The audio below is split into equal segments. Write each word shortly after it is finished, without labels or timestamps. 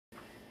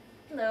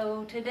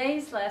Hello,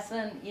 today's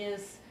lesson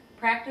is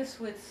practice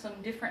with some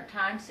different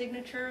time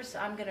signatures.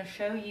 I'm going to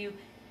show you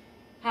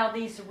how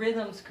these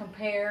rhythms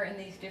compare in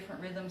these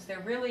different rhythms.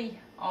 They're really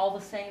all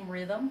the same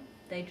rhythm,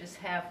 they just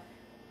have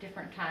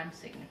different time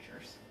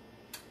signatures.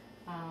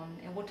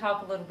 And we'll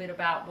talk a little bit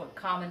about what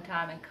common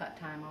time and cut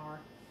time are.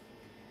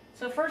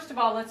 So first of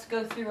all, let's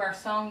go through our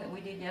song that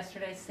we did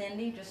yesterday,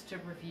 Cindy, just to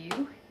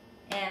review.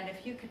 And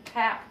if you could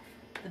tap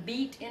the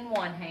beat in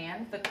one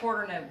hand, the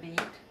quarter note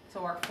beat,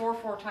 so our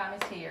 4/4 time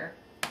is here,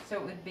 so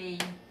it would be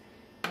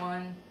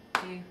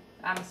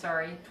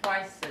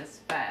twice as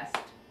fast.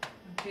 1,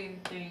 2,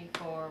 3,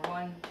 4,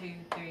 1, 2,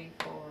 3,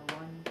 4,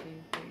 1, 2,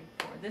 3,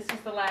 4. This is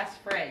the last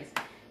phrase.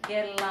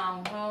 Get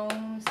along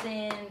home,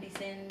 Cindy,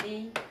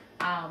 Cindy,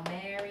 I'll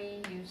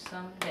marry you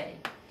someday.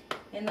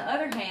 In the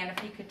other hand,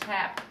 if you could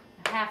tap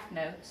half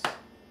notes,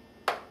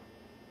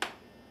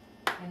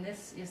 and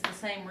this is the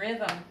same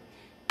rhythm.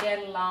 Get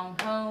along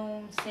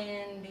home,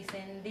 Cindy,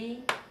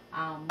 Cindy,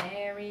 I'll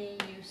marry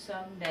you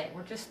someday.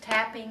 We're just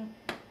tapping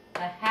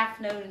the half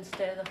note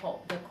instead of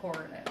the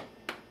quarter note.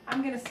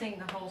 I'm going to sing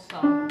the whole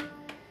song.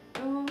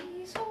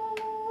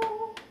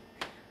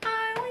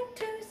 I went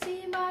to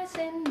see my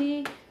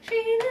Cindy.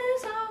 She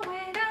lives all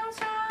way down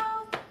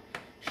south.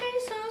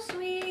 She's so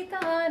sweet, the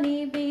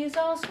honeybees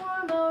all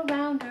swarm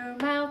around her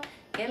mouth.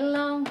 Get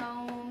along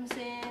home,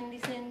 Cindy,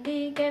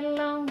 Cindy, get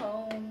along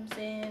home,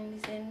 Cindy,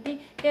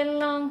 Cindy, get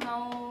along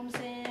home,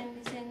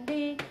 Cindy,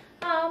 Cindy,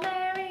 I'll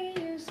marry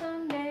you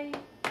someday.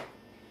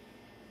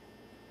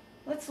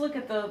 Let's look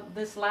at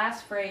this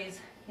last phrase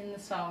in the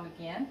song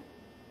again.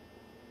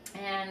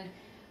 And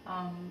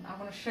I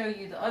want to show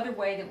you the other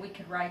way that we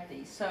could write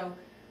these. So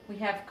we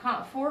have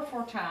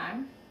 4/4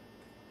 time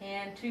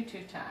and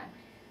 2/2 time.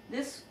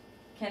 This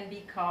can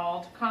be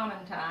called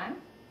common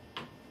time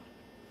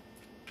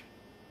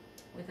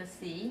with a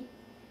C.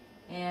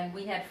 And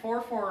we had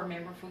 4/4,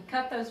 remember. If we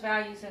cut those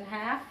values in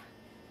half,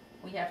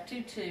 we have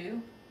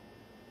 2/2.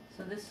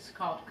 So this is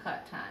called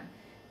cut time.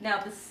 Now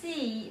the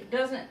C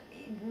doesn't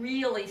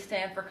really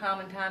stand for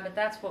common time, but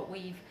that's what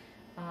we've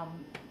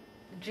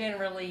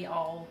generally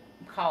all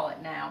call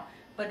it now.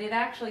 But it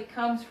actually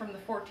comes from the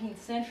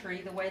 14th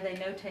century, the way they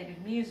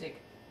notated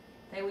music.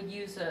 They would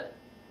use a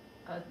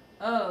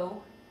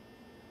O,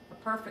 a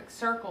perfect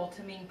circle,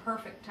 to mean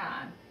perfect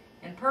time.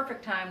 And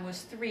perfect time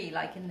was 3,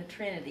 like in the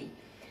Trinity.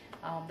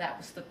 That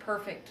was the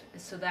perfect,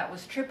 so that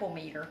was triple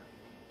meter.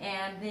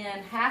 And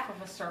then half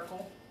of a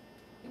circle,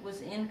 it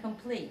was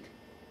incomplete.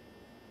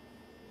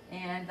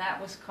 And that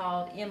was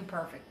called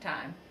imperfect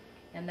time.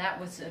 And that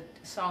was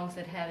songs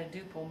that had a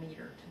duple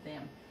meter to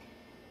them.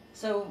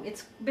 So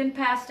it's been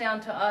passed down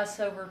to us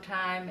over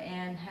time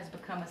and has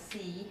become a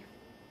C.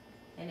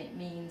 And it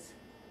means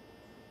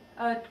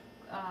a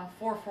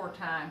 4/4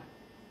 time,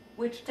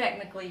 which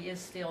technically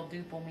is still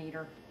duple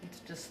meter. It's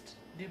just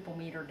duple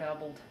meter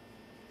doubled.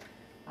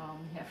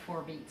 We have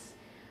 4 beats.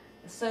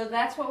 So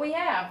that's what we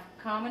have,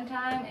 common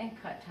time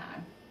and cut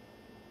time.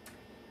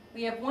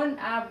 We have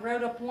I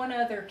wrote up one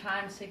other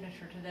time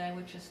signature today,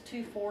 which is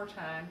 2/4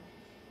 time.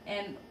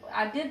 And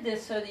I did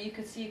this so that you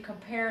could see a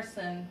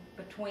comparison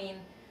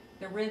between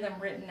the rhythm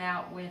written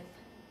out with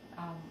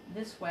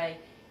this way.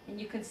 And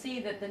you can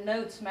see that the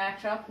notes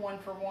match up one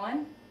for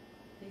one.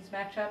 These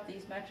match up,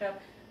 these match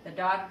up. The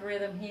dotted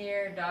rhythm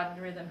here,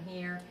 dotted rhythm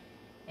here.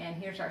 And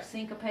here's our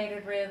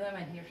syncopated rhythm,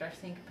 and here's our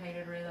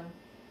syncopated rhythm.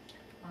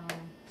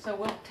 So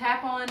we'll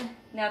tap on,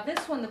 now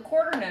this one, the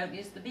quarter note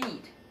is the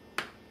beat.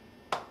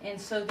 And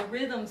so the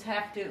rhythms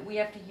we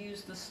have to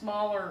use the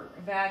smaller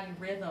value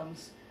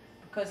rhythms,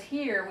 because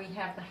here we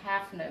have the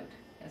half note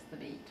as the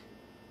beat.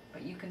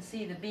 But you can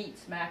see the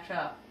beats match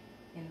up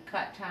in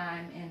cut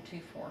time and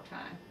 2/4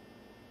 time.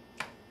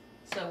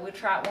 So we'll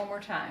try it one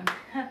more time.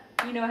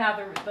 You know how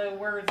the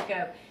words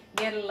go.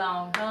 Get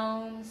along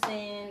home,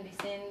 Cindy,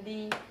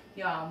 Cindy,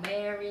 I'll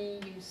marry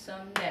you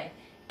someday.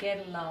 Get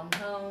along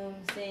home,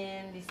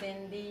 Cindy,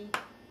 Cindy,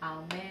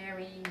 I'll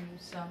marry you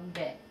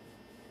someday.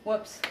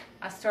 Whoops,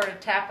 I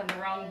started tapping the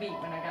wrong beat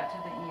when I got to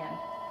the end.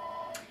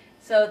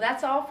 So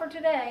that's all for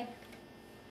today.